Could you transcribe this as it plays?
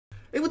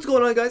Hey, what's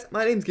going on, guys?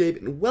 My name's Gabe,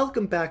 and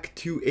welcome back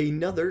to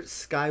another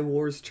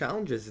SKYWARS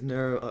challenges,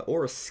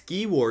 or a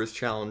SKYWARS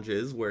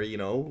challenges, where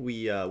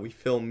we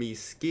film me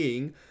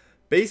skiing.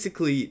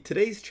 Basically,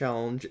 today's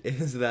challenge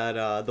is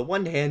that the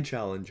one-hand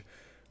challenge,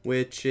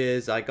 which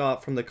is I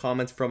got from the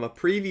comments from a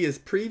previous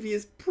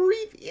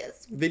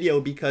video,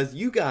 because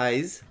you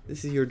guys,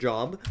 this is your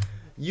job.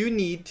 You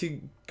need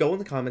to go in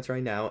the comments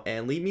right now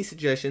and leave me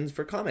suggestions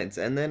for comments,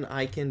 and then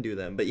I can do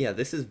them. But yeah,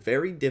 this is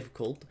very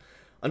difficult.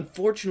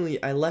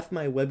 Unfortunately, I left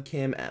my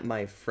webcam at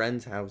my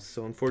friend's house,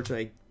 so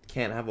unfortunately I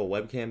can't have a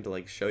webcam to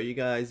like show you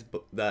guys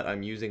that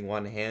I'm using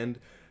one hand.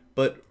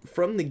 But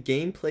from the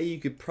gameplay, you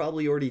could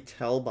probably already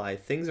tell by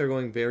things are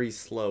going very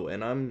slow,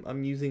 and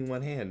I'm using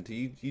one hand.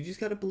 You just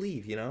gotta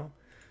believe, you know,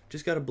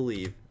 just gotta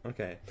believe.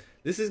 Okay,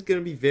 this is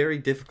gonna be very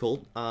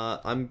difficult.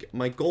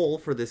 My goal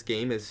for this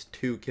game is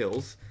 2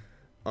 kills.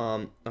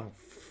 Oh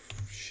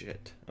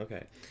shit.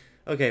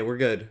 Okay, we're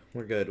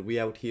good. We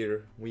out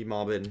here. We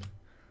mobbing.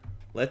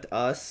 Let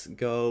us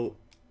go.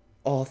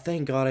 Oh,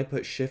 thank God I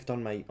put shift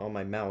on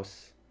my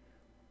mouse.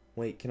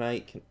 Wait, can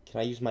I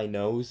use my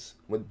nose?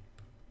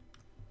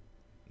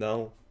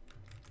 No.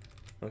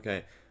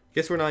 Okay.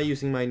 Guess we're not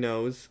using my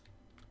nose.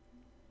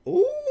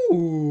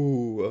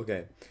 Ooh.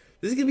 Okay.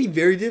 This is gonna be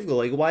very difficult.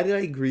 Like, why did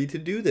I agree to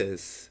do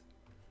this?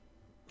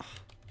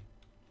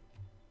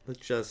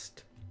 Let's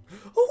just.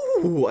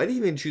 Oh, I didn't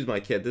even choose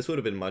my kit. This would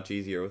have been much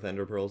easier with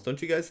ender pearls,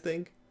 don't you guys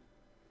think?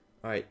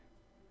 All right.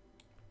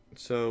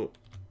 So.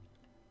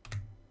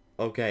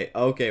 Okay,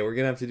 we're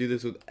gonna have to do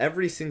this with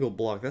every single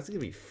block. That's gonna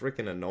be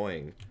freaking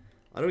annoying.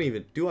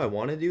 Do I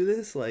want to do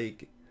this?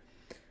 Like,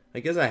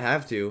 I guess I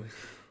have to.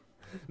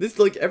 This,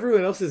 like,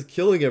 everyone else is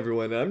killing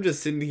everyone, and I'm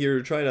just sitting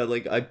here trying to,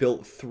 like, I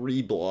built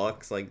 3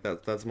 blocks. Like,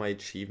 that's my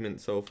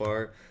achievement so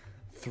far.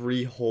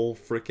 3 whole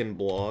freaking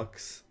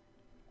blocks.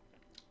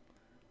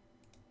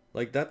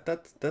 Like,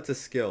 that's a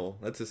skill.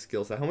 That's a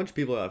skill set. How much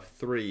people have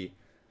 3?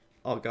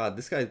 Oh, God,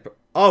 this guy's...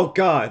 Oh,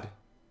 God!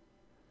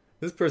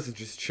 This person's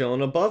just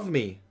chilling above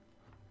me.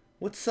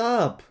 What's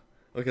up?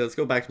 Okay, let's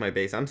go back to my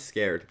base. I'm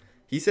scared.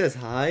 He says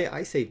hi.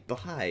 I say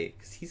bye,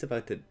 because he's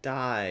about to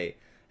die.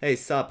 Hey,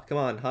 sup? Come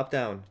on, hop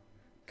down.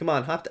 Come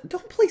on, hop down.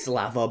 Don't place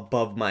lava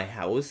above my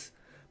house.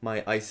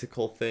 My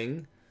icicle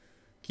thing.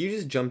 Can you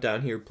just jump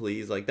down here,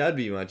 please? Like, that'd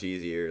be much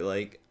easier.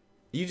 Like,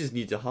 you just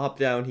need to hop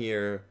down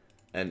here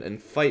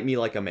and fight me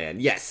like a man.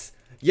 Yes!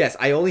 Yes,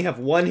 I only have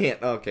 1 hand.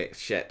 Okay,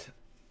 shit.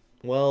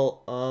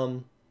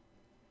 Well,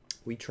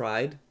 we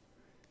tried.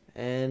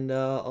 And,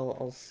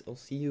 I'll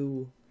see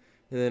you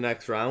in the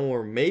next round,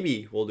 or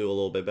maybe we'll do a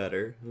little bit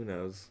better. Who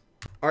knows?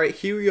 Alright,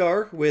 here we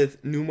are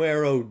with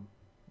numero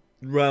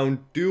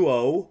round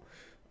duo.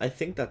 I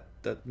think that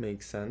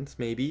makes sense.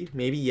 Maybe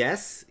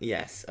yes.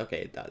 Yes,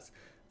 okay, it does.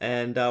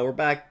 And we're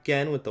back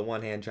again with the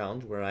one-hand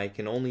challenge, where I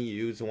can only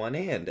use 1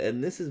 hand.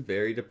 And this is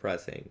very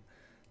depressing.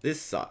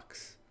 This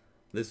sucks.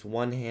 This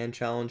one-hand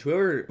challenge.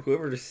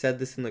 Whoever just said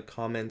this in the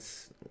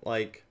comments,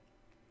 like,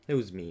 it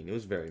was mean. It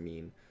was very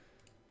mean.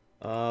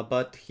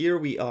 But here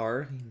we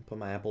are. Put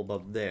my apple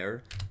above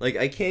there. Like,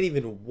 I can't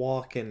even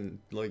walk and,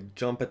 like,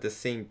 jump at the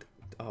same...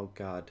 Oh,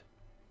 God.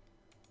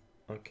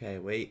 Okay,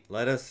 wait.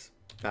 Let us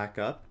back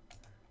up.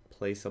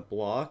 Place a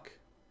block.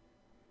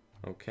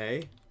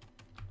 Okay.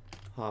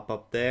 Hop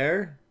up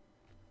there.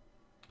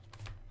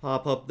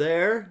 Hop up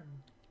there.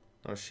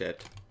 Oh,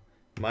 shit.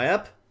 Am I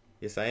up?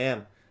 Yes, I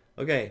am.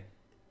 Okay.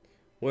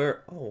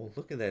 Where... Oh,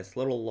 look at this.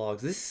 Little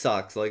logs. This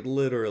sucks. Like,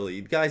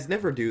 literally. Guys,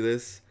 never do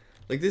this.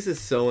 Like, this is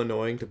so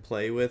annoying to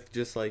play with,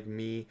 just like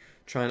me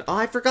trying... Oh,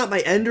 I forgot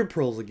my ender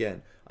pearls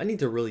again. I need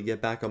to really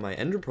get back on my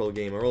ender pearl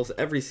game, or else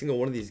every single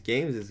one of these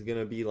games is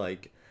gonna be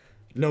like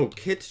no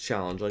kits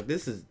challenge. Like,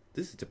 this is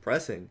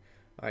depressing.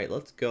 All right,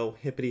 let's go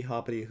hippity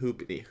hoppity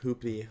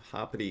hoopity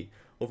hoppity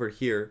over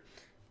here.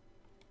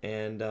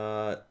 And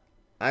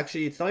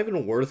actually, it's not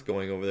even worth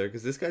going over there,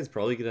 because this guy's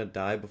probably gonna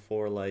die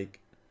before, like...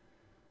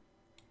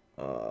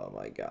 Oh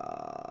my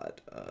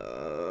God.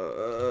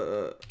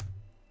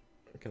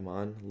 Come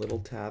on, little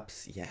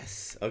taps.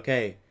 Yes.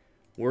 Okay.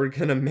 We're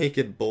gonna make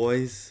it,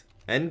 boys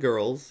and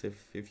girls.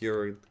 If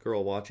you're a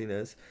girl watching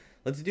this,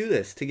 let's do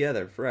this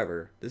together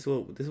forever.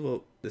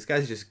 This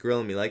guy's just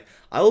grilling me. Like,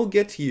 I will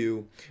get to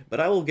you, but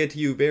I will get to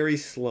you very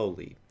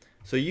slowly.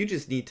 So you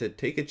just need to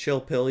take a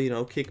chill pill, you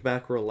know, kick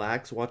back,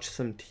 relax, watch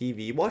some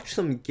TV, watch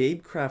some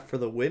Gabe Craft for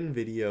the win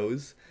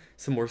videos,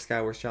 some more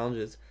SKYWARS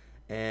challenges,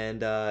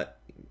 and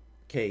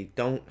okay,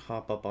 don't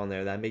hop up on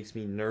there. That makes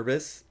me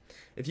nervous.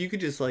 If you could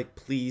just, like,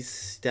 please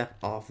step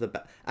off the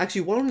back.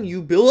 Actually, why don't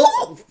you build...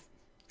 Oh!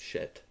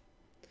 Shit.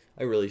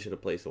 I really should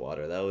have placed the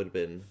water. That would have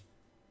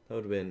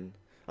been...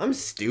 I'm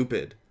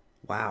stupid.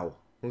 Wow.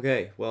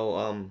 Okay,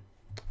 well,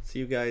 see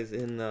you guys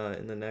in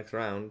the next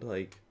round.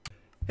 Like...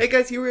 Hey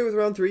guys, here we are with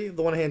round 3 of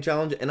the one-hand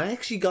challenge, and I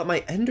actually got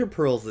my ender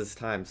pearls this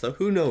time, so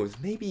who knows?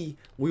 Maybe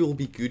we will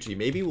be Gucci.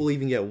 Maybe we'll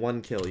even get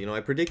 1 kill. You know,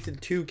 I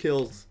predicted 2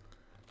 kills,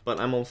 but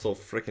I'm also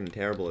freaking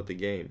terrible at the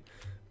game.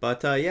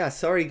 But, yeah,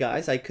 sorry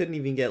guys, I couldn't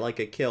even get, like,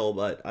 a kill,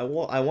 but I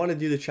want to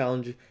do the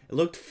challenge. It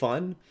looked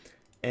fun,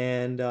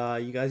 And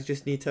you guys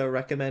just need to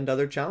recommend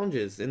other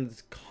challenges in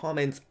the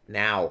comments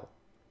now.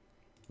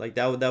 Like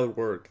that would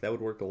work. That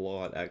would work a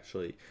lot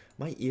actually.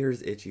 My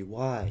ear's itchy.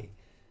 Why?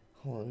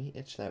 Hold on, let me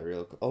itch that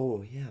real quick.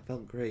 Oh yeah, it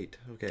felt great.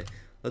 Okay,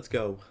 let's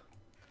go.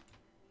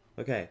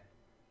 Okay.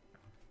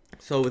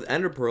 So with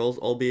ender pearls,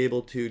 I'll be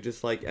able to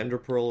just like ender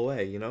pearl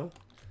away, you know?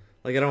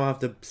 Like I don't have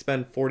to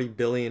spend 40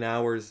 billion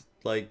hours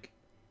like.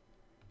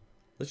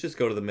 Let's just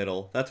go to the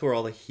middle. That's where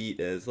all the heat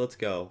is. Let's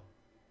go.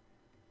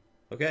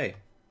 Okay.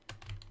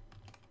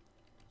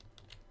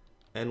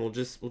 And we'll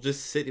just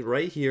sit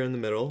right here in the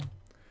middle.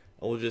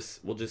 And we'll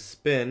just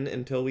spin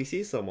until we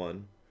see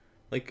someone.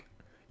 Like,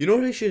 you know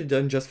what I should have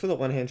done just for the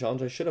one hand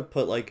challenge? I should have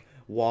put like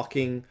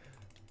walking.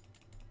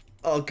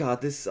 Oh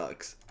god, this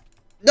sucks.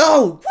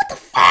 No! What the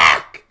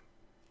fuck?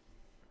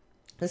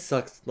 This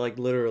sucks, like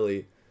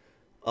literally.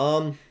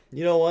 You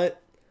know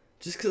what?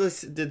 Just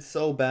because I did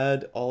so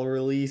bad, I'll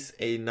release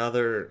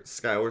another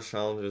SKYWARS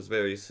challenges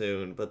very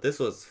soon. But this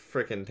was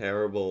freaking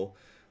terrible.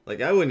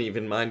 Like, I wouldn't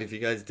even mind if you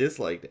guys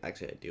disliked it.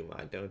 Actually, I do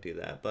mind. Don't do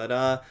that. But,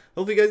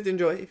 hope you guys did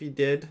enjoy. If you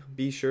did,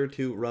 be sure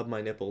to rub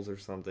my nipples or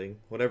something.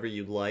 Whatever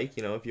you'd like.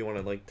 You know, if you want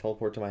to, like,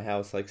 teleport to my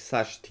house, like,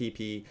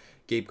 /TP,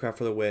 Gabecraft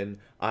for the win,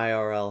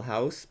 IRL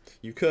house,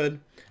 you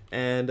could.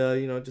 And,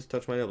 you know, just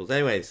touch my nipples.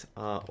 Anyways,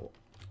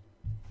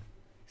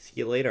 see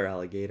you later,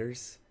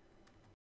 alligators.